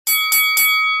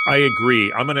I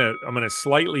agree. I'm gonna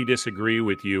slightly disagree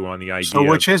with you on the idea. So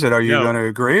which is it? Are you No. going to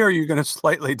agree or are you going to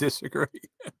slightly disagree?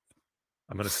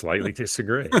 I'm going to slightly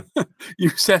disagree. You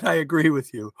said I agree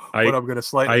with you, but I'm going to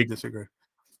slightly disagree.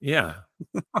 Yeah.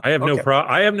 I have no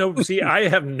problem. I have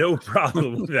no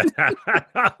problem with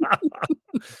that.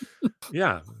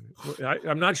 Yeah.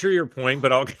 I'm not sure your point,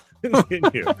 but I'll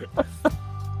continue.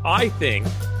 I think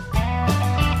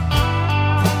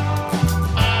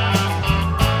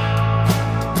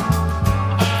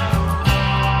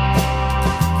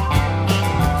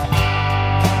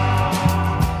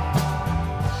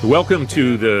welcome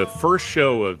to the first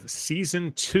show of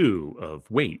season 2 of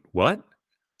Wait, What?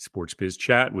 Sports Biz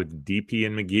Chat with DP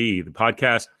and McGhee, the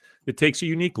podcast that takes a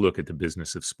unique look at the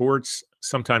business of sports,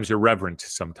 sometimes irreverent,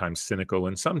 sometimes cynical,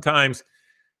 and sometimes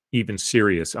even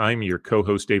serious. I'm your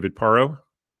co-host, David Parro.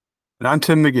 And I'm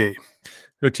Tim McGhee.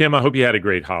 So, Tim, I hope you had a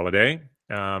great holiday.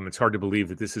 It's hard to believe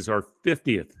that this is our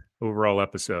 50th overall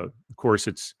episode. Of course,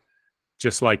 it's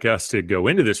just like us to go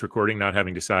into this recording, not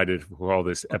having decided if we'll call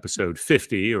this episode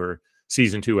 50 or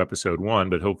season 2, episode 1,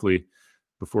 but hopefully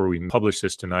before we publish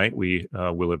this tonight, we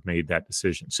will have made that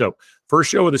decision. So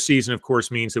first show of the season, of course,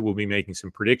 means that we'll be making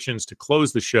some predictions to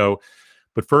close the show.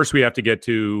 But first, we have to get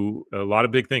to a lot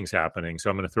of big things happening. So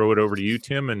I'm going to throw it over to you,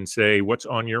 Tim, and say, what's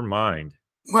on your mind?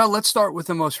 Well, let's start with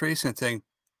the most recent thing.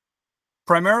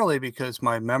 Primarily because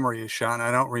my memory is shot. I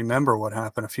don't remember what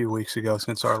happened a few weeks ago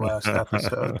since our last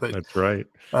episode. But that's right.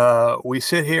 We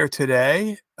sit here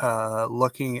today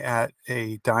looking at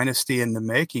a dynasty in the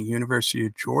making, University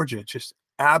of Georgia, just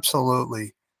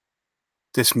absolutely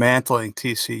dismantling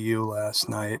TCU last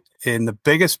night in the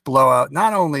biggest blowout,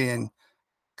 not only in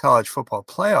college football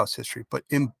playoffs history, but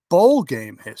in bowl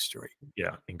game history.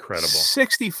 Yeah, incredible.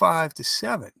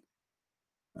 65-7.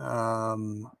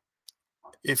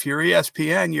 If you're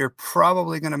ESPN, you're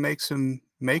probably going to make some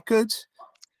make goods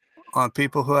on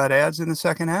people who had ads in the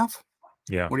second half.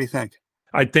 Yeah. What do you think?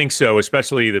 I think so,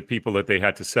 especially the people that they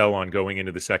had to sell on going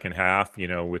into the second half,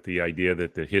 with the idea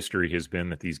that the history has been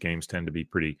that these games tend to be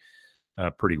pretty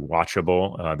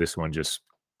watchable. This one just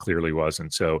clearly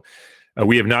wasn't. So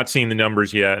we have not seen the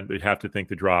numbers yet. We have to think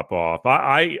the drop off.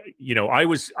 I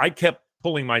kept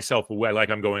pulling myself away,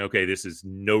 like I'm going, okay, this is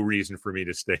no reason for me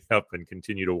to stay up and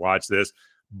continue to watch this.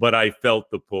 But I felt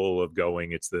the pull of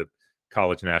going, it's the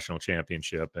college national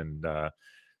championship. And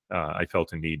I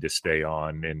felt a need to stay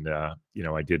on. And, I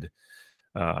did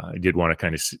want to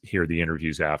kind of hear the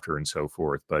interviews after and so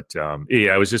forth. But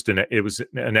it was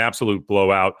an absolute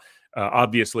blowout.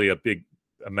 Obviously, a big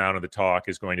amount of the talk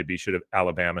is going to be, should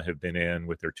Alabama have been in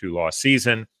with their 2-loss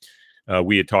season?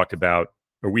 We had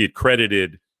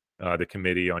credited the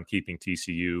committee on keeping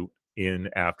TCU in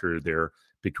after their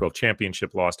Big 12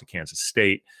 championship loss to Kansas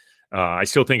State. I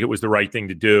still think it was the right thing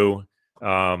to do,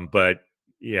 but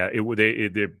yeah,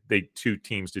 they two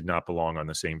teams did not belong on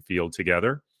the same field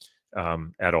together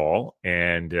at all,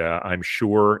 and I'm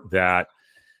sure that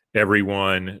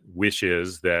everyone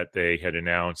wishes that they had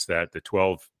announced that the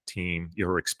 12-team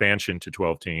or expansion to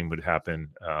 12-team would happen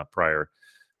prior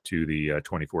to the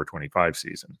 24-25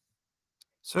 season.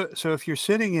 So if you're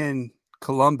sitting in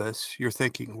Columbus, you're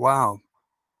thinking, wow,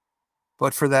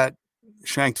 but for that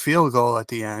shanked field goal at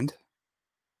the end,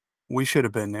 we should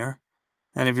have been there.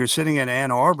 And if you're sitting in Ann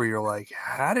Arbor, you're like,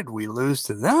 how did we lose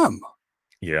to them?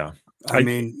 Yeah. I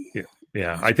mean,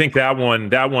 I think that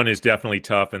one is definitely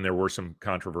tough. And there were some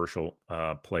controversial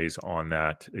plays on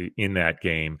that in that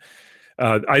game.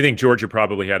 I think Georgia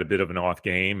probably had a bit of an off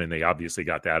game, and they obviously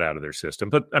got that out of their system.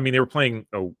 But I mean, they were playing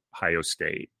Ohio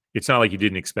State. It's not like you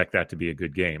didn't expect that to be a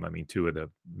good game. I mean, two of the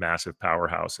massive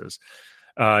powerhouses.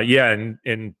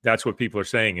 And that's what people are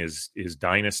saying is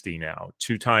dynasty now.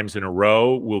 2 times in a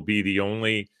row will be the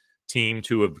only team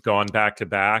to have gone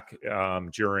back-to-back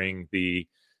during the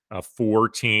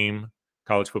 4-team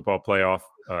college football playoff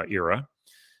era.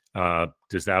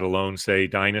 Does that alone say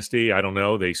dynasty? I don't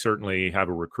know. They certainly have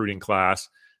a recruiting class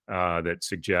that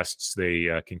suggests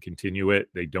they can continue it.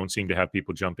 They don't seem to have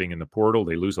people jumping in the portal.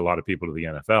 They lose a lot of people to the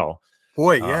NFL.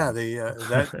 Boy, yeah,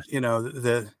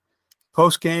 the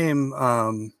post-game,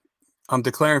 I'm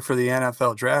declaring for the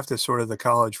NFL draft is sort of the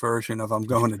college version of I'm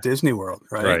going to Disney World,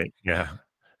 right? Right,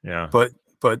 yeah. But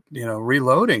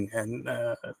reloading, and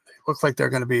it looks like they're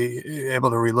going to be able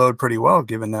to reload pretty well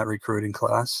given that recruiting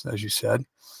class, as you said.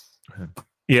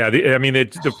 Yeah,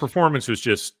 the performance was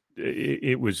just,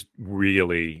 it was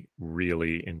really,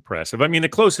 really impressive. I mean, the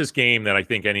closest game that I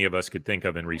think any of us could think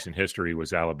of in recent history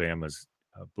was Alabama's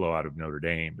blowout of Notre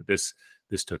Dame. But this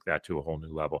took that to a whole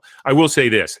new level. I will say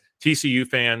this: TCU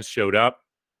fans showed up.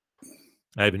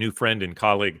 I have a new friend and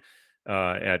colleague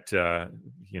at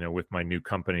with my new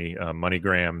company,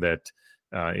 MoneyGram, that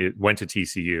it went to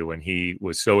TCU, and he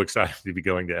was so excited to be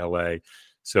going to LA.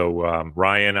 So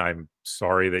Ryan, I'm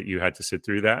sorry that you had to sit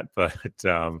through that, but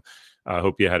I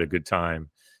hope you had a good time.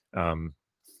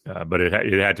 But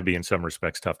it had to be, in some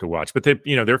respects, tough to watch. But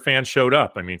their fans showed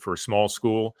up. I mean, for a small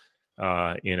school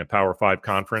in a Power 5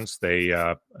 conference, they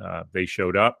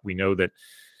showed up. We know that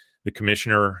the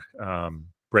commissioner,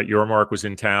 Brett Yormark, was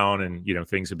in town, and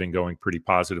things have been going pretty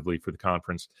positively for the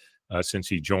conference since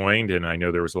he joined. And I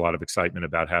know there was a lot of excitement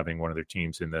about having one of their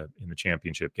teams in the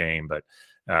championship game, but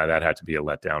that had to be a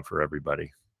letdown for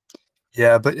everybody.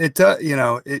 Yeah, but it does.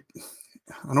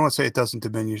 I don't want to say it doesn't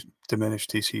diminish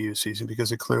TCU's season,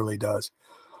 because it clearly does.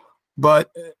 But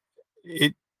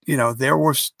there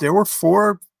were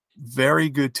 4 very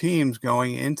good teams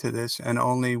going into this, and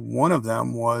only one of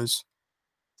them was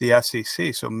the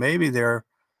SEC. So maybe they're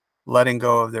letting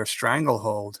go of their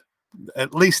stranglehold,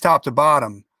 at least top to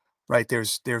bottom, right?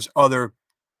 There's other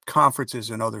conferences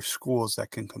and other schools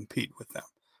that can compete with them,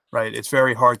 right? It's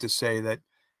very hard to say that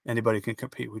anybody can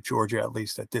compete with Georgia, at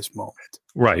least at this moment.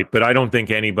 Right. But I don't think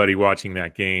anybody watching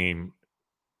that game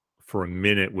for a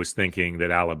minute was thinking that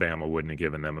Alabama wouldn't have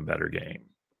given them a better game.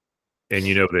 And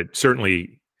that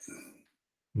certainly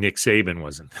Nick Saban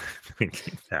wasn't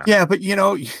thinking that. Yeah, but you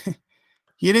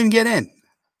didn't get in.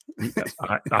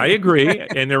 I agree.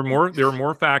 And there are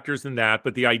more factors than that.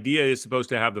 But the idea is supposed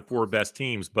to have the 4 best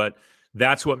teams. But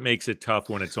that's what makes it tough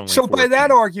when it's only so 4 by that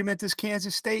teams. argument, does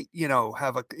Kansas State,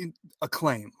 have a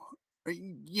claim?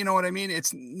 You know what I mean?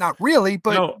 It's not really,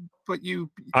 but No, but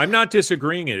I'm not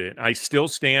disagreeing in it. I still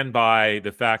stand by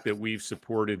the fact that we've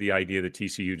supported the idea that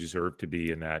TCU deserved to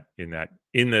be in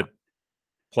the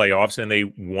playoffs, and they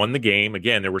won the game.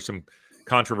 Again, there was some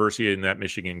controversy in that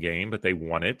Michigan game, but they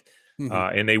won it.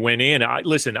 And they went in.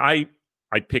 I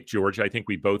picked Georgia. I think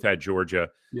we both had Georgia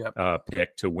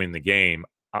picked to win the game.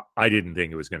 I didn't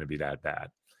think it was going to be that bad.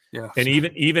 Yeah. And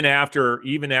even after,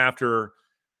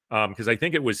 because I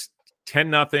think it was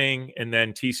 10-0, and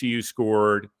then TCU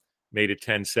scored, made it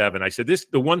 10-7. I said,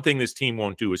 the one thing this team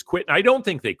won't do is quit. And I don't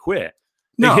think they quit.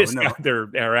 They just got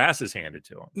their asses handed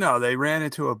to them. No, they ran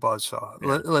into a buzzsaw.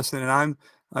 Yeah. Listen, and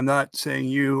I'm not saying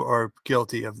you are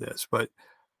guilty of this, but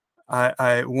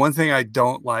I one thing I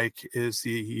don't like is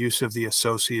the use of the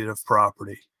associative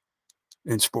property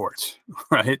in sports,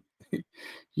 right?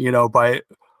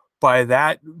 By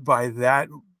that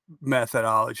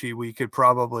methodology, we could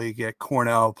probably get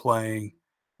Cornell playing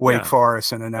Wake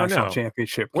Forest in a national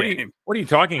championship game. What are you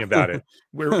talking about? It?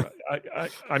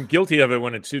 I'm guilty of it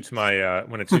when it suits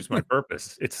my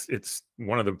purpose. It's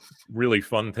one of the really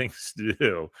fun things to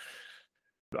do.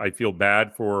 I feel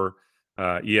bad for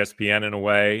ESPN in a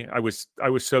way. I was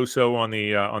so on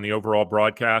the overall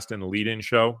broadcast and the lead-in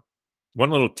show. One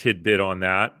little tidbit on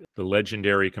that: the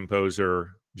legendary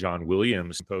composer John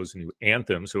Williams composed a new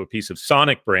anthem, so a piece of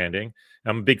sonic branding.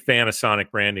 I'm a big fan of sonic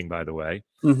branding, by the way.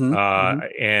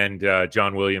 And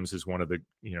John Williams is one of the,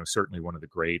 certainly one of the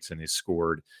greats, and has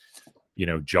scored,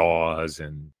 Jaws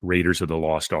and Raiders of the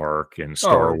Lost Ark and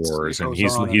Star Wars, and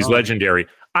he's legendary.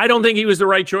 I don't think he was the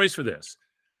right choice for this.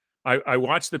 I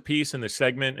watched the piece and the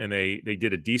segment, and they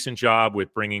did a decent job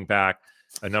with bringing back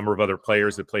a number of other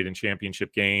players that played in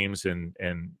championship games and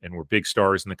were big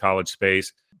stars in the college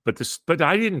space. But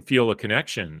I didn't feel a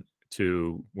connection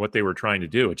to what they were trying to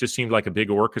do. It just seemed like a big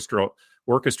orchestra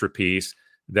piece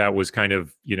that was kind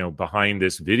of, behind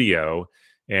this video.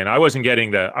 And I wasn't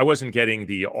getting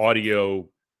the audio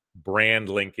brand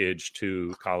linkage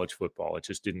to college football. It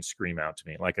just didn't scream out to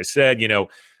me. Like I said,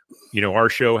 our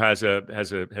show has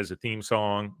a theme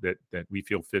song that we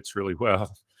feel fits really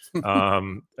well.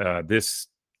 This,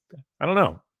 I don't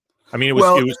know. I mean, it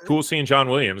was cool seeing John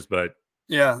Williams, but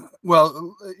yeah.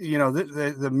 Well,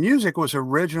 the music was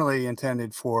originally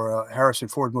intended for a Harrison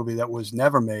Ford movie that was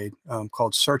never made,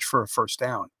 called Search for a First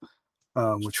Down,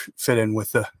 which fit in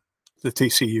with the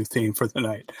TCU theme for the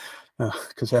night.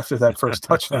 Because after that first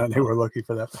touchdown, they were looking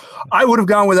for that. I would have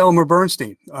gone with Elmer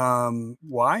Bernstein.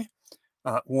 Why?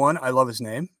 One, I love his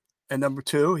name. And number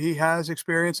 2, he has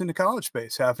experience in the college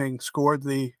space, having scored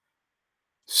the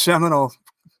seminal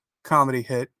comedy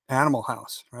hit Animal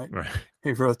House, right?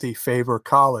 He wrote the Faber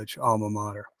College alma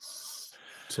mater.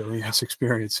 So he has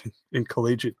experience in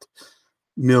collegiate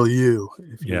milieu,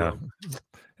 if you will.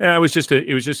 Yeah, it was just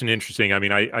an interesting. I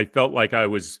mean, I felt like I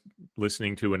was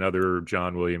listening to another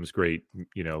John Williams great,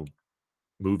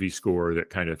 movie score that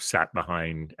kind of sat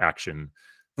behind action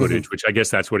footage, which I guess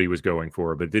that's what he was going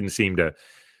for, but it didn't seem to.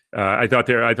 I thought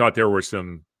there were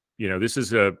some. This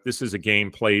is a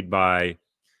game played by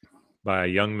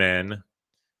young men,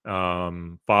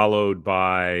 followed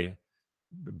by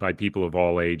by people of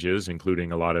all ages,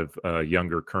 including a lot of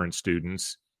younger current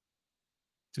students.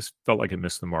 Just felt like it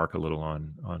missed the mark a little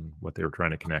on what they were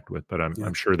trying to connect with. But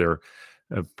I'm sure they're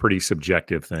a pretty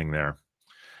subjective thing there.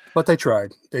 But they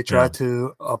tried. They tried Yeah.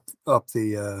 to up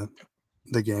the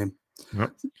game.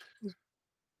 Yep.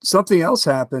 Something else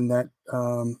happened that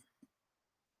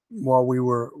while we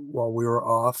were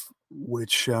off,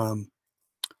 which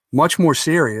much more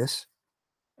serious,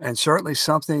 and certainly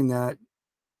something that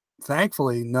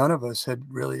thankfully none of us had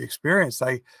really experienced.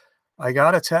 I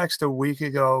got a text a week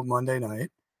ago Monday night.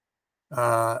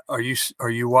 Are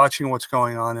you watching what's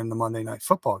going on in the Monday night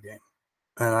football game?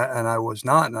 And I was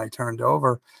not, and I turned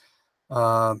over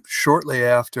shortly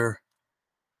after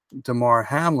Damar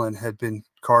Hamlin had been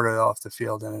carted off the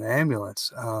field in an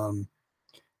ambulance.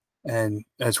 And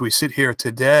as we sit here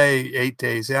today, 8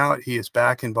 days out, he is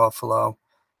back in Buffalo,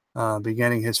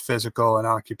 beginning his physical and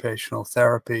occupational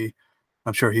therapy.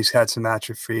 I'm sure he's had some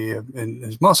atrophy in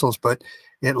his muscles, but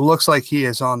it looks like he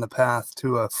is on the path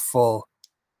to a full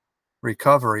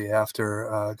recovery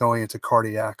after going into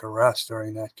cardiac arrest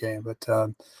during that game. But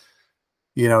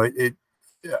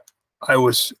I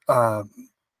was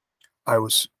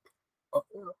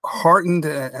heartened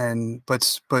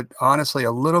but honestly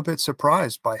a little bit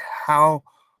surprised by how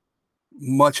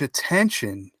much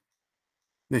attention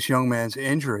this young man's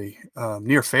injury,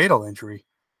 near fatal injury,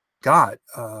 got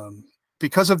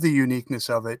because of the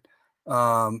uniqueness of it.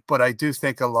 But I do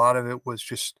think a lot of it was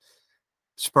just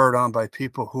spurred on by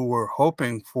people who were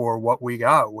hoping for what we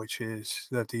got, which is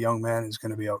that the young man is going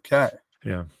to be okay.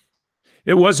 Yeah.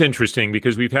 It was interesting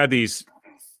because we've had these,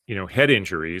 head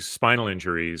injuries, spinal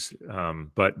injuries,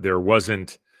 but there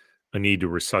wasn't a need to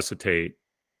resuscitate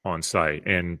on site.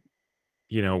 And,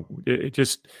 it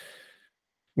just,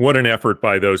 what an effort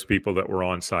by those people that were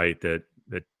on site that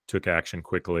took action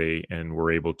quickly and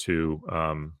were able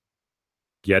to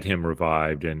get him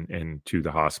revived and to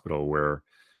the hospital where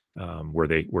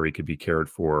he could be cared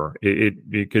for.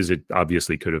 Because it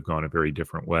obviously could have gone a very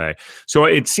different way. So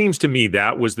it seems to me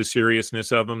that was the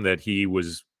seriousness of him, that he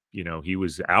was, he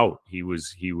was out. He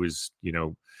was,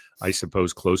 I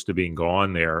suppose close to being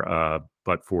gone there,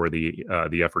 but for the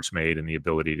efforts made and the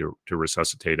ability to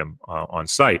resuscitate him on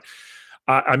site.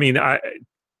 I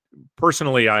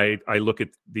personally, I look at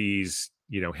these,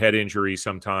 head injuries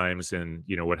sometimes, and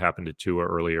what happened to Tua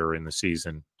earlier in the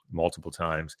season multiple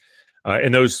times.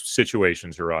 And those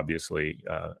situations are obviously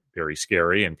very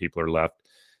scary, and people are left,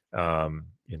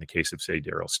 in the case of, say,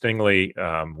 Darryl Stingley,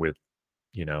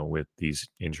 with these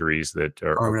injuries that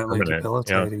are Permanently permanent.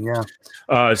 debilitating.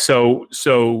 Yeah.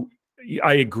 So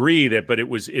I agree but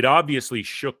it obviously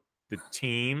shook the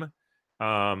team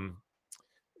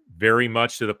very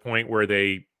much to the point where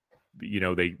they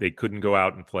couldn't go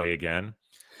out and play again.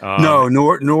 No,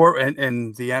 nor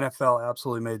and the NFL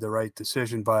absolutely made the right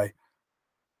decision by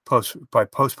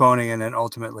postponing and then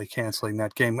ultimately canceling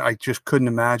that game. I just couldn't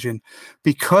imagine,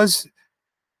 because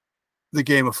the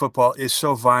game of football is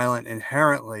so violent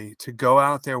inherently, to go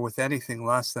out there with anything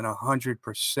less than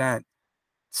 100%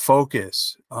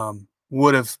 focus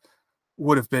would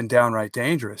have been downright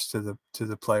dangerous to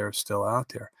the players still out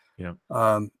there. Yeah.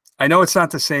 I know it's not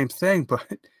the same thing, but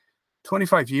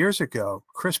 25 years ago,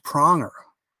 Chris Pronger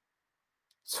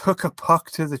took a puck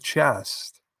to the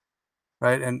chest,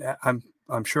 right? And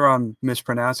I'm sure I'm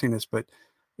mispronouncing this, but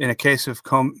in a case of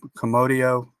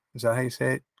commodio, is that how you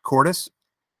say it? Cordis,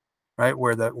 right?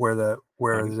 Where there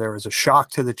was a shock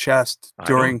to the chest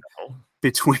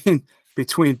between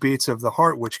beats of the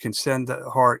heart, which can send the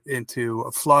heart into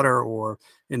a flutter, or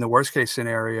in the worst case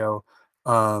scenario,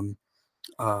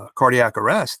 cardiac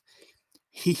arrest.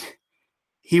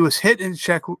 He was hit in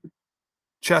the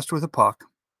chest with a puck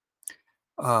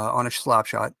on a slap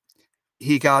shot.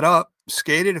 He got up,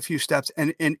 skated a few steps,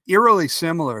 and eerily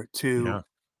similar to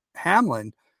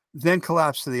Hamlin, then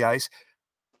collapsed to the ice.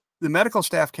 The medical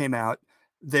staff came out.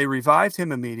 They revived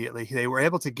him immediately. They were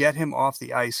able to get him off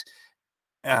the ice,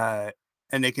 and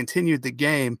they continued the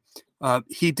game.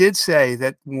 He did say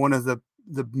that one of the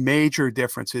major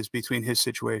differences between his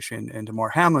situation and Damar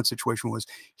Hamlin's situation was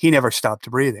he never stopped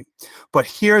breathing. But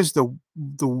here's the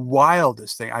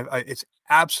wildest thing. It's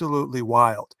absolutely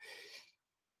wild.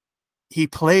 He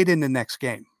played in the next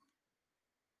game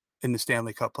in the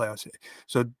Stanley Cup playoffs.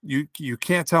 So you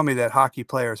can't tell me that hockey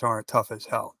players aren't tough as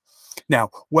hell. Now,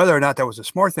 whether or not that was a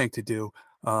smart thing to do,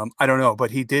 I don't know.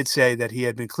 But he did say that he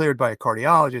had been cleared by a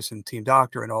cardiologist and team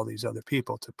doctor and all these other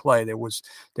people to play. There was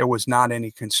not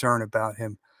any concern about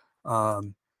him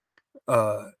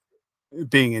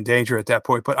being in danger at that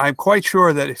point. But I'm quite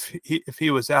sure that if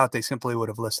he was out, they simply would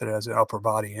have listed it as an upper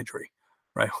body injury,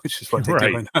 right? Which is what they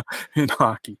do in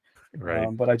hockey. Right.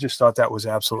 But I just thought that was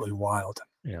absolutely wild.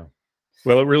 Yeah.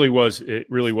 Well, it really was. It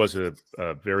really was a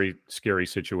very scary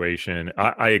situation.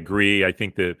 I agree. I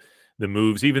think the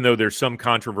moves, even though there's some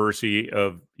controversy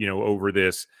of over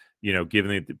this,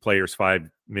 giving the players 5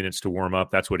 minutes to warm up.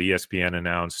 That's what ESPN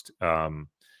announced on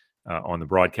the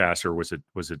broadcast, or was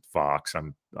it Fox?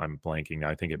 I'm blanking.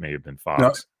 I think it may have been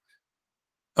Fox.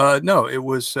 No, it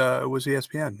was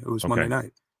ESPN. It was Monday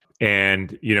night.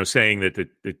 And saying that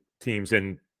the teams,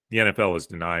 and the NFL is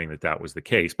denying that was the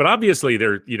case, but obviously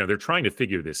they're trying to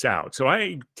figure this out. So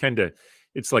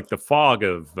it's like the fog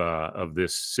of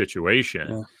this situation.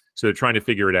 Yeah. So they're trying to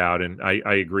figure it out, and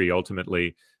I agree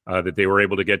ultimately that they were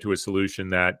able to get to a solution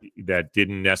that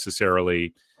didn't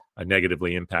necessarily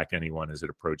negatively impact anyone as it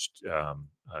approached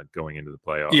going into the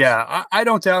playoffs. Yeah, I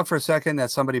don't doubt for a second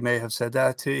that somebody may have said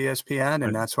that to ESPN,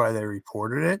 and that's why they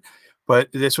reported it.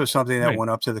 But this was something that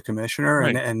went up to the commissioner,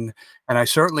 and I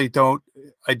certainly don't.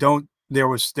 There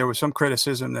was some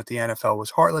criticism that the NFL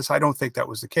was heartless. I don't think that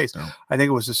was the case. No. I think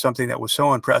it was just something that was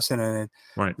so unprecedented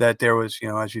that there was,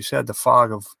 as you said, the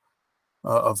fog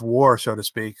of war, so to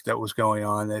speak, that was going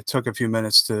on. It took a few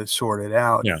minutes to sort it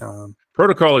out. Yeah.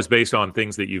 Protocol is based on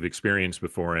things that you've experienced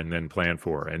before and then planned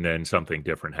for, and then something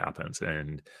different happens,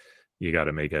 and you got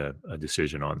to make a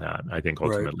decision on that. I think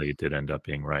ultimately it did end up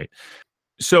being right.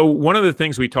 So one of the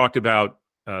things we talked about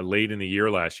late in the year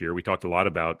last year, we talked a lot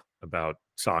about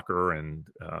soccer and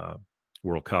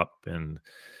World Cup and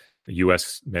the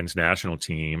U.S. men's national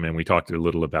team, and we talked a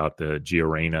little about the Gio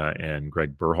Reyna and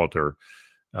Greg Berhalter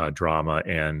drama,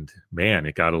 and man,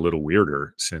 it got a little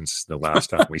weirder since the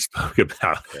last time we spoke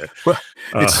about it. Well,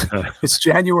 it's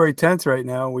January 10th right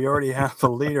now. We already have the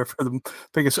leader for the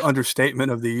biggest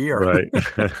understatement of the year. Right.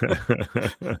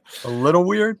 A little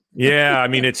weird. Yeah, I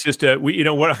mean, it's just I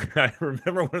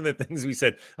remember one of the things we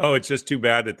said. Oh, it's just too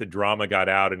bad that the drama got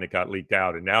out and it got leaked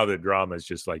out, and now the drama is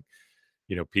just like,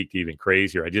 peaked even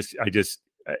crazier. It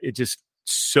just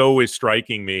so is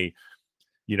striking me.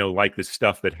 Like the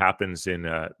stuff that happens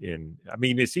I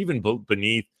mean, it's even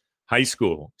beneath high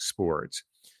school sports,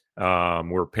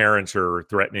 where parents are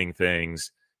threatening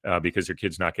things because their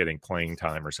kid's not getting playing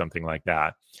time or something like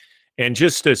that. And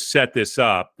just to set this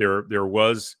up, there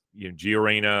was, Gio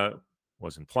Reyna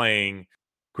wasn't playing.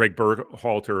 Greg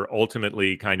Berhalter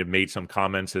ultimately kind of made some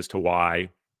comments as to why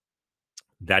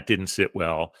that didn't sit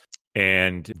well.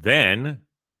 And then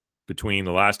between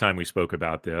the last time we spoke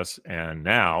about this and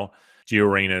now, Gio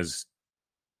Reyna's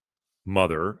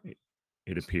mother,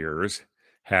 it appears,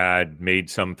 had made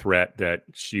some threat that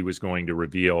she was going to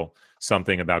reveal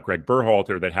something about Greg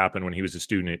Berhalter that happened when he was a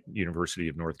student at University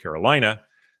of North Carolina,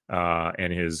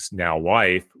 and his now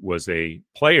wife was a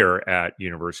player at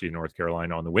University of North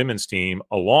Carolina on the women's team,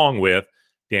 along with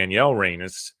Danielle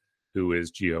Reynas, who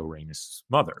is Gio Reyna's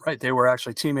mother. Right. They were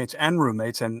actually teammates and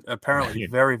roommates, and apparently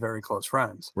very, very close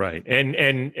friends. Right.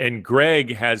 And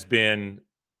Greg has been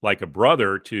like a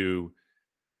brother to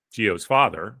Gio's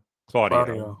father,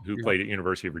 Claudio, who played at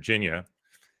University of Virginia.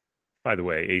 By the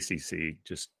way, ACC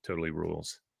just totally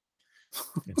rules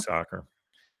in soccer.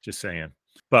 Just saying.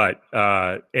 But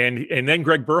and then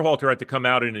Greg Berhalter had to come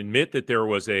out and admit that there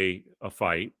was a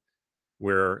fight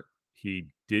where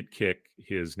he did kick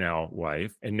his now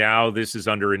wife, and now this is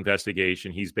under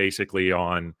investigation. He's basically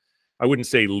on, I wouldn't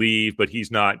say leave, but he's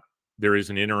not. There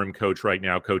is an interim coach right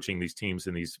now coaching these teams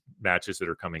in these matches that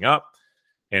are coming up,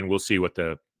 and we'll see what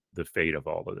the fate of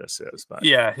all of this is. But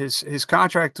yeah, his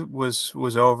contract was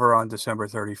over on December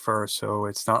 31st, so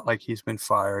it's not like he's been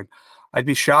fired. I'd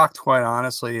be shocked, quite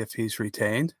honestly, if he's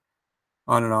retained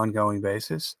on an ongoing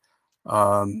basis.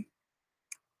 The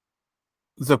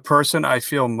person I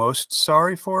feel most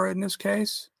sorry for in this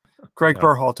case, Greg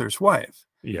Berhalter's wife.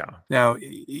 Yeah. Now,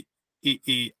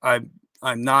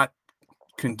 I'm not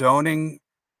condoning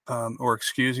or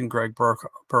excusing Greg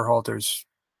Berhalter's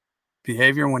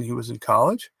behavior when he was in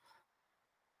college,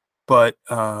 but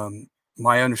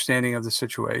my understanding of the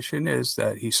situation is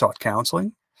that he sought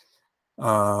counseling.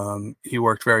 He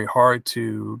worked very hard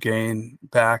to gain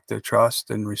back the trust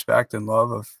and respect and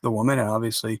love of the woman, and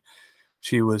obviously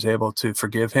she was able to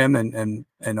forgive him and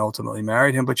ultimately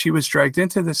married him, but she was dragged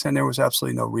into this, and there was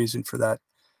absolutely no reason for that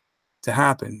to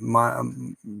happen.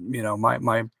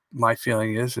 My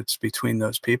feeling is it's between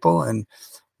those people, and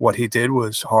what he did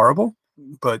was horrible,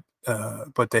 but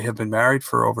they have been married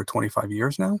for over 25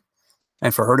 years now,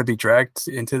 and for her to be dragged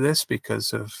into this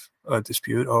because of a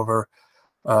dispute over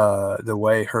the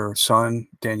way her son,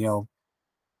 Danielle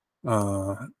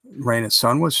Reyna's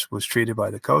son, was treated by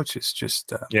the coach, it's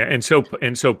just and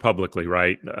so publicly,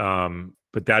 right?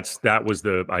 But that was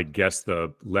I guess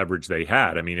the leverage they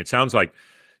had. I mean, it sounds like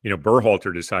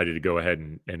Berhalter decided to go ahead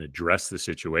and address the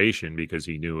situation because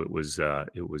he knew it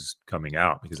was coming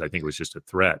out, because I think it was just a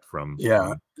threat from.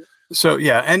 Yeah. So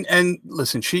yeah, and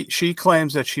listen, she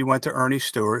claims that she went to Ernie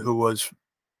Stewart, who was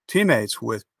teammates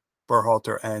with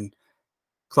Berhalter and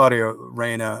Claudio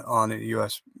Reyna on the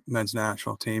U.S. men's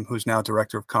national team, who's now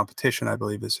director of competition, I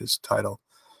believe is his title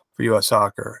for U.S.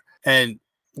 soccer. And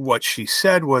what she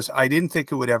said was, I didn't think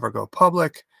it would ever go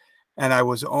public, and I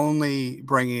was only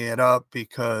bringing it up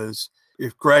because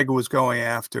if Greg was going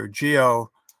after Gio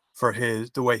for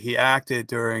the way he acted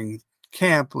during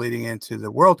camp leading into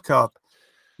the World Cup,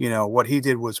 what he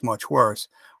did was much worse.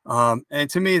 And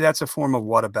to me, that's a form of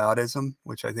whataboutism,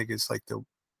 which I think is like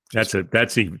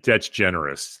that's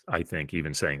generous, I think,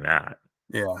 even saying that.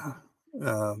 Yeah.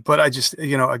 But I just,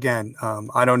 again,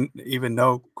 I don't even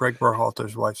know Greg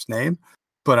Berhalter's wife's name,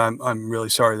 but I'm really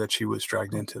sorry that she was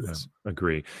dragged into this.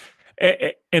 Agree.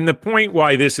 And the point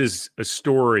why this is a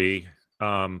story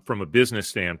from a business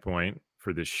standpoint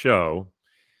for this show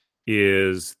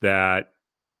is that,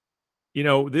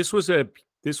 this was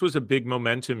a big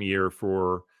momentum year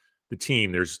for the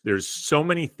team. There's so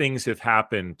many things have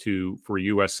happened for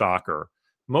U.S. soccer,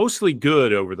 mostly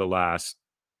good over the last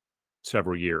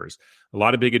several years. A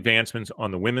lot of big advancements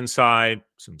on the women's side,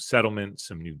 some settlements,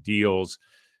 some new deals.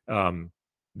 The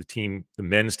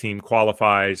men's team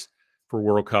qualifies for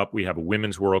World Cup. We have a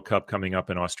women's World Cup coming up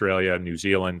in Australia, New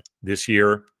Zealand this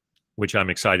year, which I'm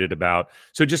excited about.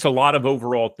 So just a lot of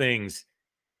overall things.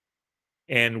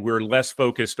 And we're less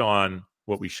focused on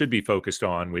what we should be focused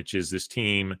on, which is this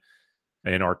team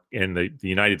and the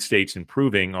United States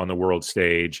improving on the world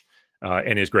stage.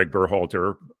 And is Greg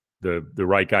Berhalter the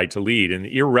right guy to lead? And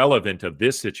irrelevant of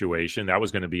this situation, that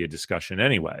was going to be a discussion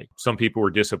anyway. Some people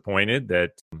were disappointed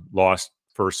that lost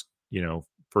first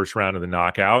round of the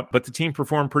knockout, but the team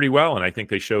performed pretty well, and I think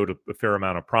they showed a fair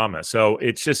amount of promise. So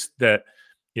it's just that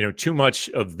too much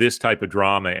of this type of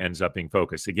drama ends up being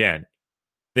focused. Again,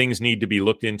 things need to be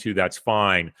looked into. That's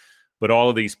fine, but all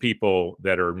of these people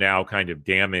that are now kind of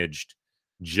damaged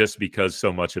just because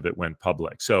so much of it went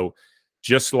public. So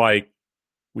just like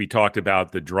we talked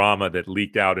about the drama that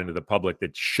leaked out into the public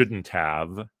that shouldn't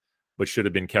have, but should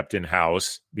have been kept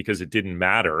in-house because it didn't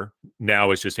matter.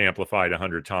 Now it's just amplified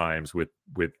 100 times with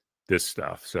this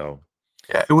stuff. So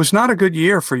yeah, it was not a good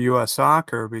year for U.S.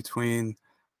 soccer between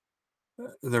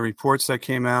the reports that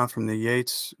came out from the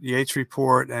Yates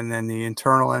report and then the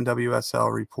internal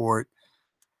NWSL report.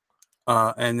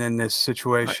 And then this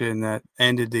situation that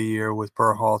ended the year with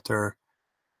Berhalter.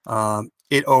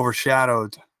 It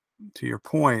overshadowed, to your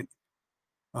point,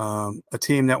 a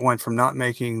team that went from not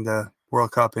making the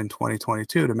World Cup in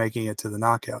 2022 to making it to the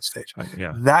knockout stage.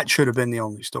 That should have been the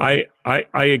only story.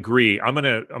 I agree. I'm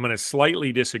gonna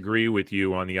slightly disagree with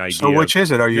you on the idea. So which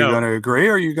is it? Are you going to agree,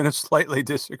 or are you going to slightly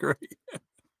disagree?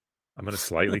 I'm going to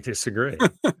slightly disagree.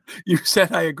 You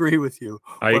said I agree with you,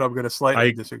 but I'm going to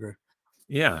slightly disagree.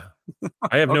 Yeah,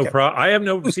 I have no problem. I have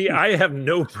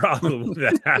no problem with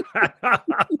that.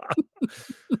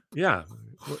 Yeah,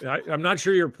 I'm not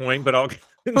sure your point, but I'll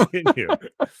continue.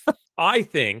 I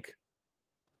think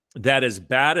that as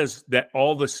bad as that,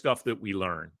 all the stuff that we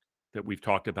learned, that we've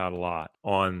talked about a lot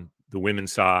on the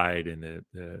women's side and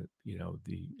the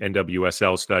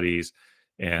NWSL studies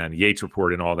and Yates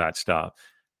report and all that stuff,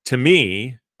 to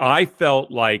me, I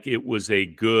felt like it was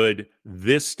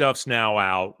this stuff's now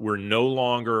out. There's no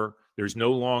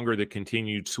longer the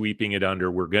continued sweeping it under.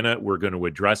 We're gonna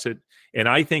address it. And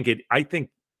I think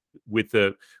with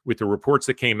the reports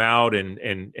that came out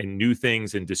and new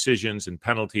things and decisions and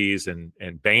penalties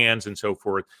and bans and so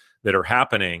forth that are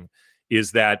happening,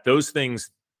 is that those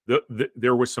things,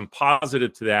 there was some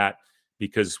positive to that,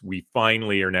 because we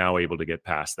finally are now able to get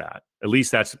past that. At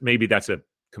least that's a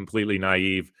completely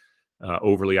naive,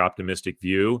 overly optimistic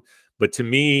view, but to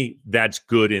me, that's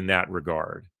good in that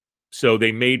regard. So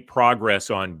they made progress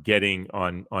on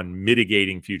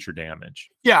mitigating future damage.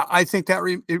 Yeah, I think that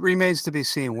it remains to be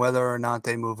seen whether or not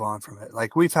they move on from it.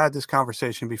 Like, we've had this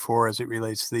conversation before as it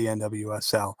relates to the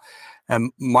NWSL,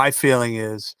 and my feeling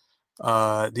is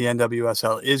the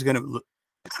NWSL is going to,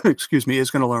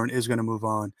 is going to learn, is going to move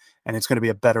on, and it's going to be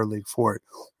a better league for it.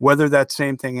 Whether that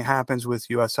same thing happens with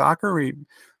U.S. soccer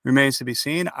remains to be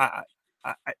seen.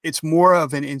 It's more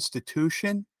of an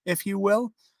institution, if you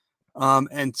will.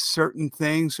 And certain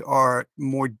things are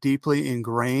more deeply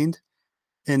ingrained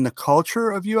in the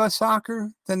culture of U.S. soccer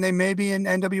than they may be in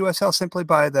NWSL, simply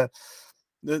by the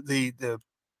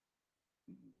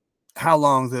how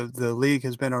long the league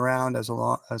has been around as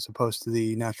opposed to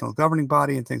the national governing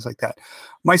body and things like that.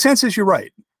 My sense is you're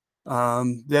right,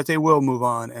 that they will move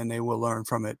on and they will learn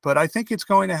from it. But I think it's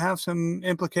going to have some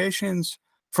implications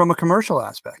from a commercial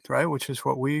aspect, right, which is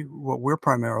what we're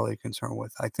primarily concerned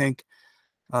with. I think,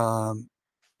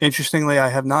 interestingly, I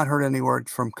have not heard any word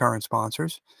from current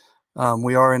sponsors.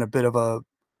 We are in a bit of a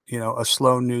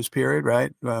slow news period,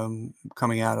 right,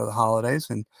 coming out of the holidays,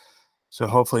 and so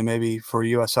hopefully maybe for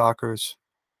U.S. Soccer's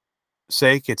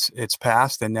sake, it's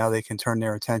passed, and now they can turn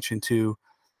their attention to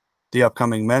the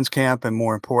upcoming men's camp, and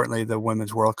more importantly, the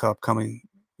Women's World Cup going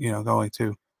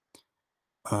to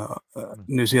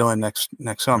New Zealand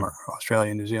next summer,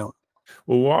 Australia, New Zealand.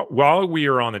 Well, while we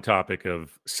are on the topic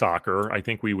of soccer, I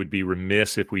think we would be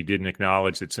remiss if we didn't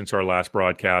acknowledge that since our last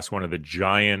broadcast, one of the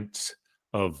giants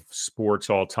of sports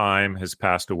all time has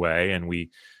passed away, and we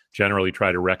generally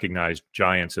try to recognize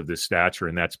giants of this stature,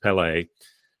 and that's Pelé,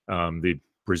 the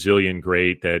Brazilian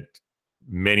great that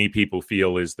many people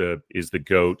feel is the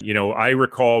GOAT. I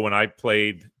recall when I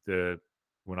played the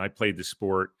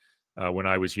sport when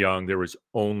I was young, there was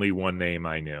only one name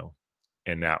I knew,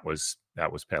 and that was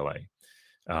Pelé.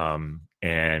 I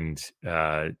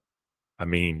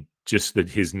mean, just that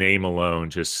his name alone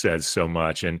just says so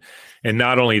much. And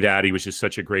not only that, he was just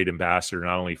such a great ambassador,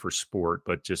 not only for sport,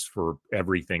 but just for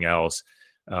everything else.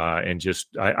 I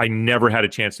never had a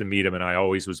chance to meet him, and I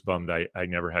always was bummed I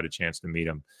never had a chance to meet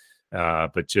him.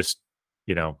 But just,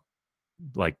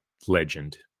 like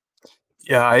legend.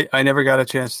 Yeah, I never got a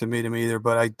chance to meet him either,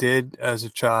 but I did as a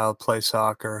child play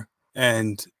soccer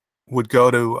and would go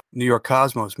to New York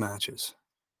Cosmos matches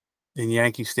in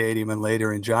Yankee Stadium and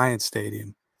later in Giant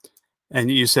Stadium. And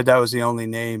you said that was the only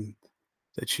name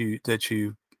that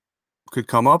you could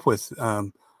come up with.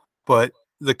 But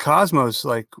the Cosmos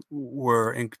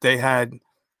they had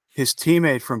his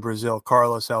teammate from Brazil,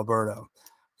 Carlos Alberto.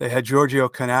 They had Giorgio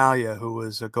Canaglia, who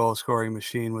was a goal scoring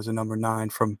machine, was a number 9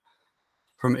 from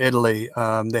Italy.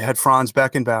 They had Franz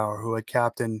Beckenbauer, who had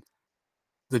captained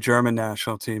the German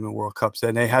national team in World Cups.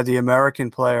 And they had the American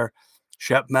player,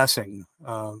 Shep Messing,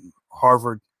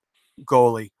 Harvard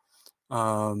goalie.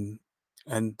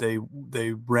 And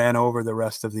they ran over the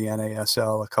rest of the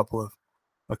NASL a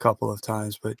couple of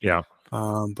times. But yeah,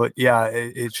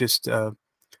 it's just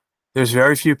there's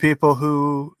very few people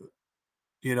who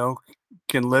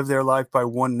can live their life by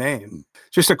one name.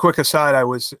 Just a quick aside, I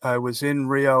was in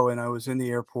Rio, and I was in the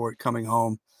airport coming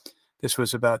home. This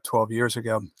was about 12 years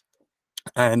ago.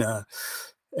 And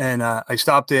I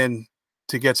stopped in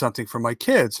to get something for my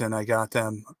kids, and I got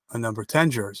them a number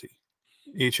 10 jersey,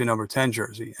 each a number 10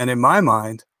 jersey. And in my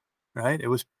mind, right, it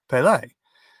was Pelé.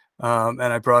 And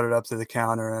I brought it up to the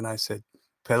counter, and I said,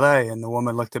 Pelé. And the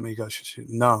woman looked at me and goes,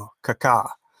 no, Kaká.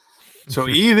 So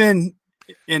even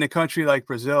in a country like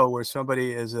Brazil, where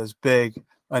somebody is as big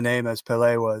a name as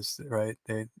Pelé was, right,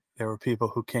 there were people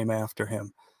who came after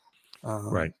him.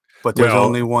 Right. But there's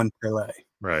only one Pelé.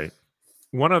 Right.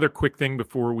 One other quick thing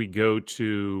before we go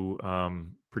to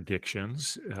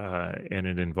predictions, and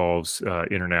it involves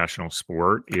international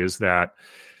sport, is that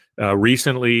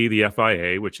recently the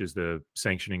FIA, which is the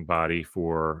sanctioning body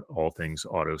for all things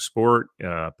auto sport,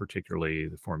 particularly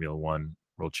the Formula One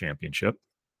World Championship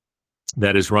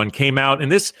that is run, came out,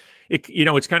 and it's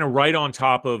kind of right on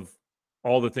top of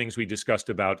all the things we discussed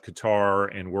about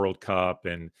Qatar and World Cup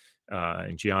and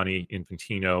Gianni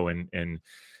Infantino and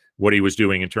what he was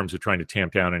doing in terms of trying to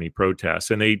tamp down any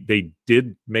protests. And they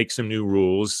did make some new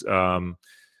rules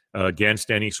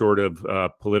against any sort of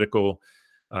political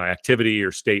activity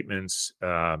or statements,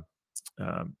 at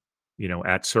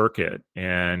circuit.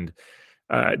 And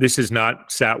this has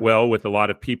not sat well with a lot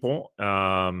of people.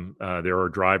 There are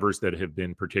drivers that have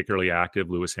been particularly active.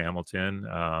 Lewis Hamilton,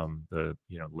 the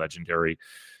legendary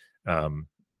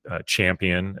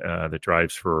champion that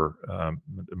drives for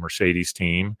the Mercedes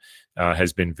team,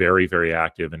 has been very, very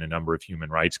active in a number of human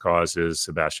rights causes.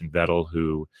 Sebastian Vettel,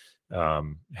 who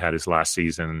had his last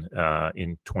season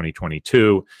in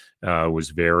 2022, was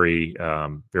very,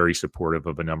 very supportive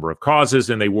of a number of causes,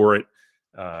 and they wore it.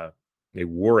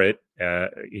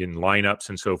 In lineups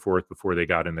and so forth before they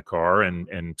got in the car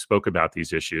and spoke about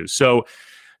these issues. So,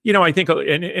 I think,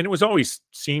 and it was always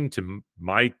seen to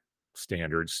my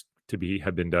standards to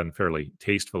have been done fairly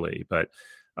tastefully. But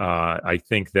I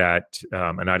think that,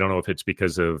 and I don't know if it's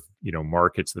because of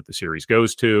markets that the series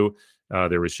goes to,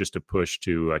 there was just a push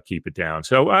to keep it down.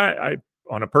 So I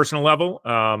on a personal level,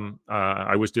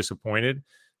 I was disappointed.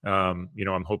 I'm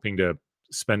hoping to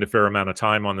spend a fair amount of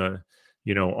time on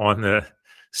the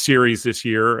series this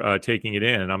year, taking it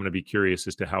in. And I'm going to be curious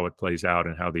as to how it plays out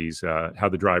and how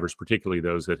the drivers, particularly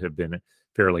those that have been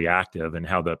fairly active, and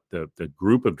how the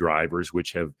group of drivers,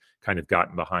 which have kind of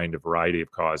gotten behind a variety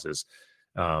of causes,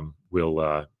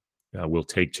 will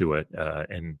take to it,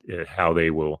 and how they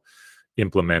will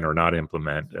implement or not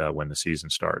implement when the season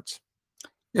starts.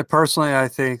 Yeah, personally, I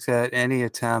think that any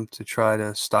attempt to try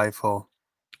to stifle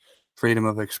freedom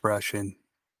of expression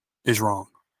is wrong,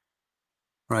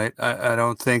 right? I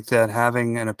don't think that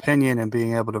having an opinion and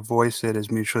being able to voice it is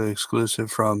mutually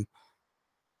exclusive from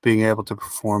being able to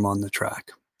perform on the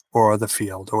track or the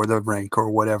field or the rink or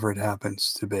whatever it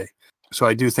happens to be. So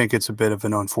I do think it's a bit of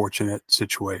an unfortunate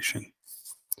situation.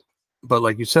 But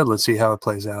like you said, let's see how it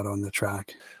plays out on the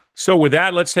track. So with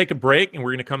that, let's take a break, and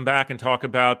we're going to come back and talk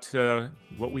about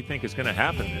what we think is going to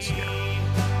happen this year.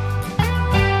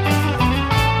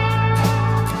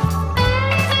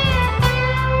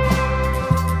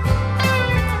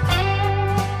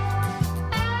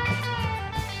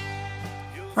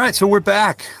 All right, so we're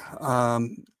back.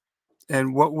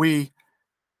 And what we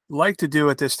like to do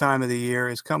at this time of the year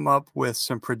is come up with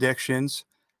some predictions.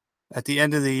 At the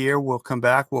end of the year, we'll come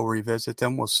back, we'll revisit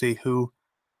them, we'll see who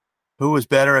is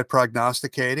better at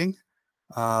prognosticating.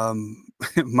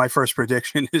 My first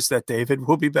prediction is that David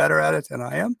will be better at it than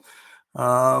I am.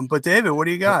 But David, what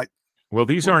do you got? Well,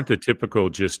 these aren't the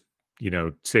typical just,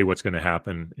 say what's going to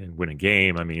happen and win a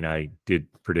game. I mean, I did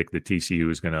predict that TCU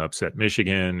was going to upset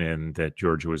Michigan and that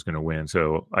Georgia was going to win.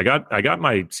 So I got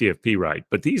my CFP right.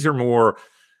 But these are more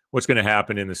what's going to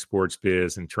happen in the sports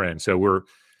biz and trends. So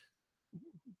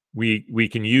we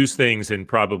can use things and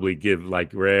probably give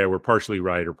we're partially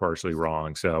right or partially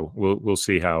wrong. So we'll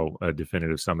see how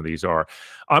definitive some of these are.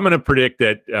 I'm going to predict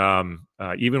that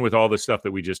even with all the stuff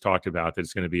that we just talked about, that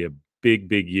it's going to be a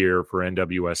big year for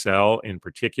NWSL in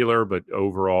particular, but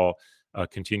overall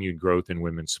continued growth in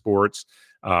women's sports.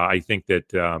 I think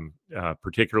that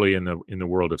particularly in the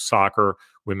world of soccer,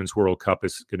 Women's World Cup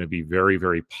is going to be very,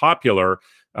 very popular.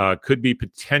 Could be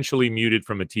potentially muted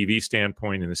from a TV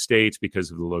standpoint in the States because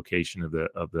of the location of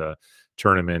the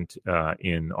tournament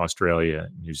in Australia,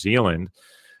 New Zealand.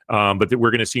 But that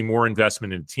we're going to see more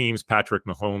investment in teams. Patrick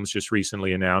Mahomes just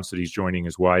recently announced that he's joining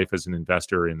his wife as an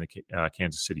investor in the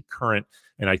Kansas City Current,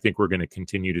 and I think we're going to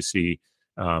continue to see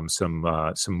some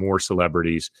more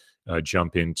celebrities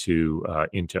jump into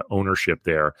ownership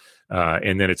there,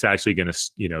 and then it's actually going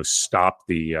to stop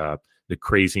the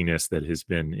craziness that has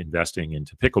been investing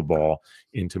into pickleball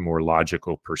into more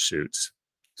logical pursuits.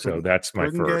 So that's my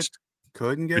first.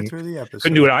 Couldn't get through the episode.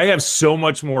 Couldn't do it. I have so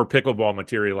much more pickleball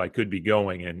material I could be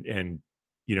going, and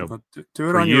well, do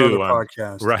it on your other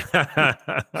podcast. Right.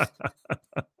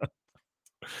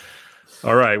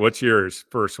 All right. What's yours?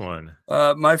 First one.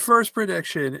 My first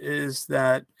prediction is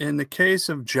that in the case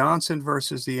of Johnson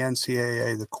versus the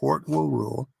NCAA, the court will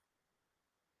rule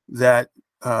that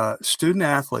student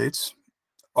athletes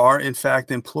are in fact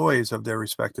employees of their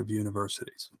respective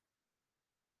universities,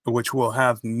 which will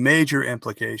have major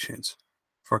implications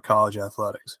for college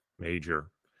athletics.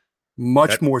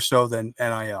 Much more so than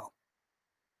NIL.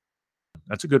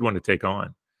 That's a good one to take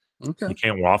on. Okay. You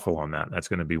can't waffle on that. That's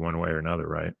going to be one way or another,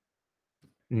 right?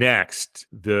 Next,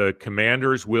 the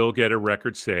Commanders will get a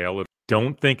record sale.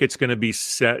 Don't think it's going to be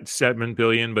 $7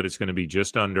 billion, but it's going to be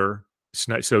just under.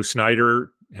 So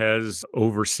Snyder has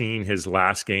overseen his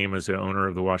last game as the owner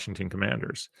of the Washington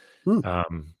Commanders.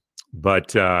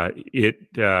 But I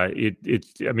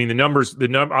mean,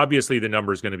 obviously the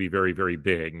number is going to be very, very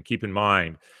big. And keep in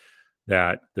mind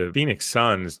that the Phoenix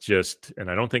Suns and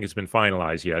I don't think it's been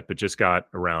finalized yet, but just got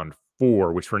around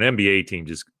 4, which for an NBA team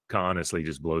just honestly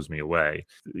just blows me away.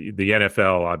 The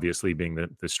NFL obviously being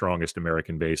the strongest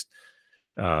American-based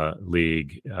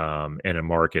league and a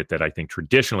market that I think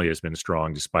traditionally has been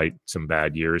strong despite some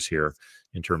bad years here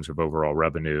in terms of overall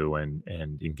revenue and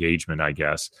engagement, I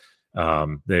guess.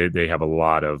 They have a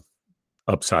lot of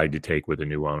upside to take with a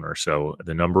new owner. So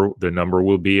the number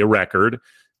will be a record.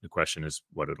 The question is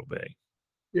what it'll be.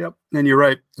 Yep. And you're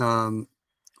right.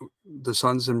 The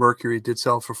Suns and Mercury did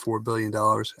sell for $4 billion,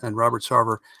 and Robert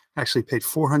Sarver actually paid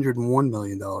 $401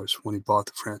 million when he bought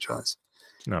the franchise.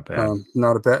 Not bad.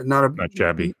 Not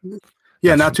shabby.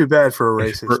 Yeah, not too bad for a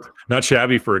racist. Not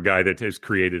shabby for a guy that has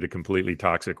created a completely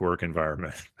toxic work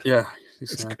environment. Yeah,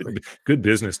 exactly. Good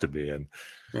business to be in.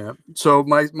 Yeah. So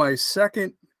my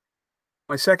second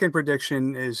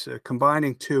prediction is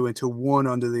combining 2 into 1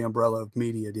 under the umbrella of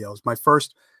media deals. My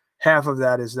first half of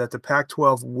that is that the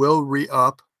Pac-12 will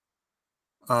re-up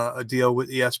a deal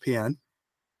with ESPN,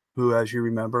 who, as you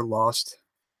remember, lost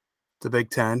the Big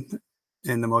Ten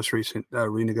in the most recent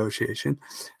renegotiation.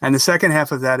 And the second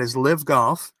half of that is Live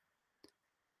Golf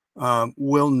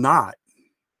will not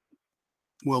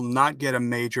get a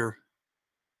major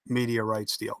media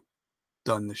rights deal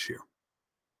done this year.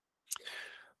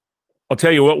 I'll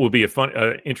tell you what will be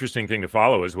interesting thing to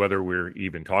follow is whether we're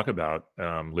even talk about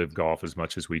Live Golf as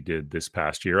much as we did this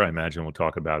past year. I imagine we'll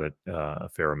talk about it a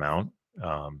fair amount.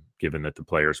 given that the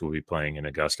players will be playing in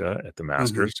Augusta at the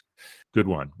Masters. Good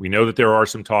one. We know that there are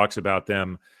some talks about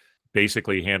them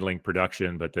basically handling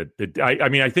production, but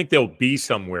I think they'll be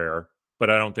somewhere, but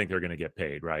I don't think they're going to get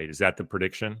paid, right? Is that the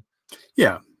prediction?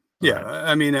 Yeah. Yeah. Right.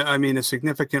 I mean, a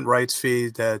significant rights fee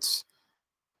that's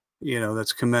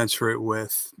commensurate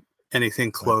with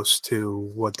anything close to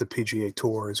what the PGA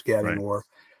Tour is getting or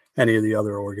any of the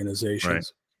other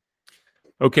organizations.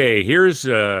 Okay, here's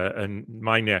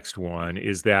my next one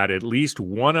is that at least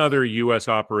one other U.S.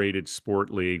 operated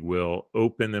sport league will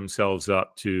open themselves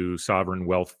up to sovereign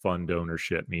wealth fund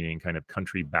ownership, meaning kind of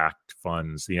country-backed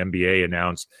funds. The NBA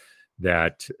announced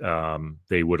that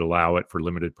they would allow it for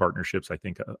limited partnerships, I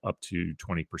think up to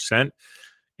 20%.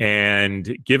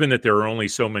 And given that there are only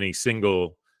so many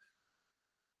single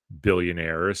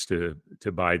billionaires to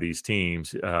buy these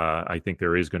teams, I think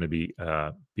there is going to be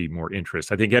more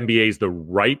interest. I think NBA is the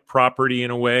right property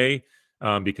in a way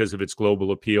because of its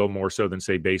global appeal, more so than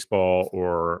say baseball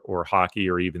or hockey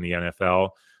or even the NFL.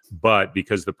 But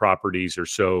because the properties are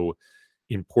so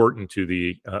important to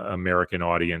the American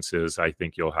audiences, I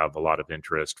think you'll have a lot of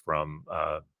interest from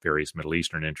various Middle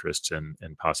Eastern interests and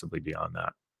possibly beyond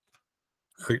that.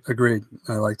 Agreed.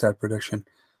 I like that prediction.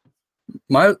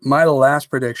 My last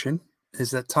prediction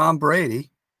is that Tom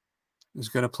Brady is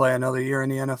going to play another year in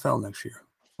the NFL next year.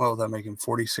 Well, that make him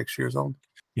 46 years old.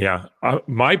 Yeah.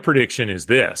 My prediction is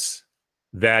this,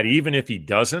 that even if he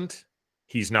doesn't,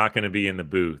 he's not going to be in the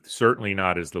booth, certainly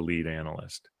not as the lead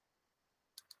analyst.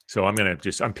 So I'm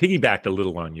piggybacked a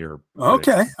little on your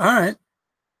prediction. Okay. All right.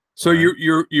 So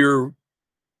you're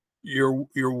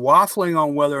waffling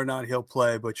on whether or not he'll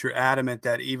play, but you're adamant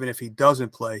that even if he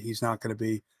doesn't play, he's not going to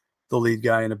be the lead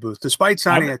guy in the booth, despite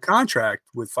signing a contract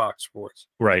with Fox Sports.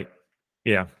 Right.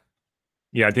 Yeah.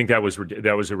 Yeah. I think that was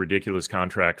a ridiculous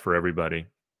contract for everybody.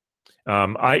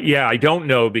 I don't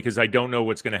know because I don't know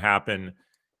what's going to happen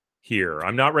here.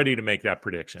 I'm not ready to make that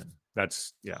prediction.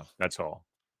 That's all.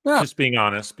 Yeah. Just being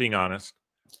honest.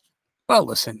 Well,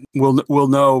 listen, we'll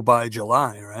know by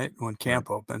July, right? When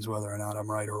camp opens, whether or not I'm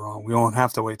right or wrong. We won't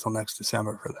have to wait till next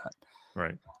December for that.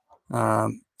 Right.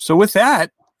 So with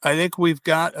that, I think we've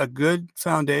got a good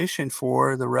foundation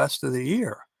for the rest of the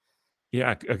year.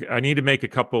 Yeah, I need to make a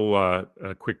couple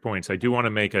quick points. I do want to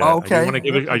make I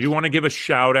do want to give a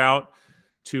shout out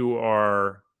to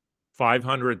our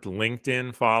 500th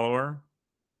LinkedIn follower.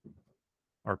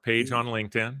 Our page on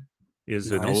LinkedIn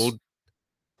is an old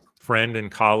friend and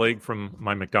colleague from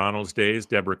my McDonald's days,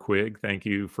 Deborah Quigg. Thank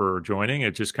you for joining.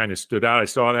 It just kind of stood out.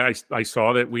 I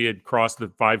saw that we had crossed the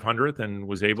 500th and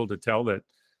was able to tell that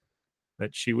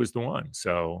she was the one.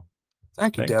 So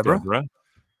thanks, Deborah.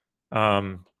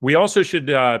 We also should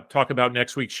talk about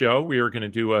next week's show. We are going to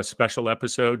do a special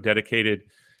episode dedicated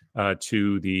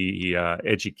to the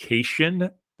education,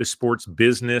 the sports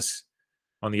business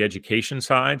on the education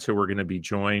side. So we're going to be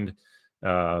joined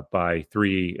by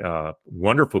three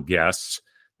wonderful guests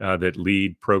that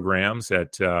lead programs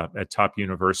at top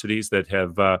universities that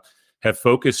have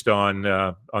focused on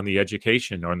the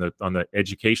education, on the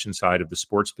education side of the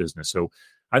sports business. So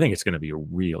I think it's going to be a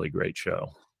really great show.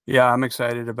 Yeah, I'm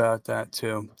excited about that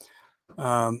too.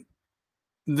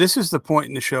 This is the point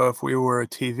in the show. If we were a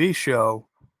TV show,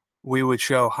 we would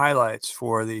show highlights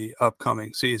for the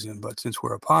upcoming season. But since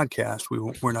we're a podcast,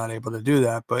 we're not able to do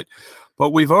that. But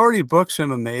we've already booked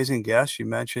some amazing guests. You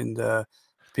mentioned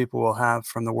people we'll have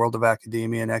from the world of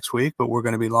academia next week, but we're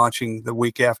going to be launching the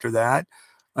week after that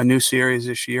a new series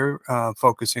this year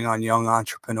focusing on young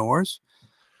entrepreneurs.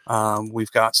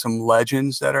 We've got some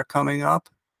legends that are coming up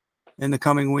in the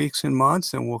coming weeks and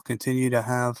months, and we'll continue to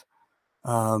have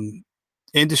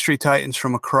industry titans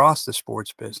from across the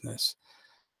sports business.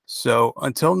 So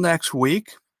until next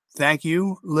week, thank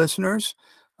you, listeners.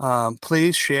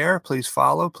 Please share, please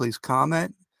follow, please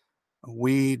comment.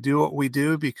 We do what we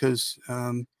do because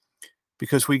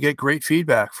we get great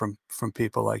feedback from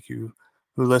people like you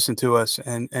who listen to us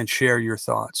and share your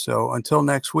thoughts. So until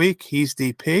next week, he's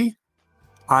DP,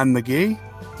 I'm McGhee,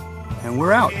 and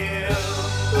we're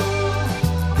out.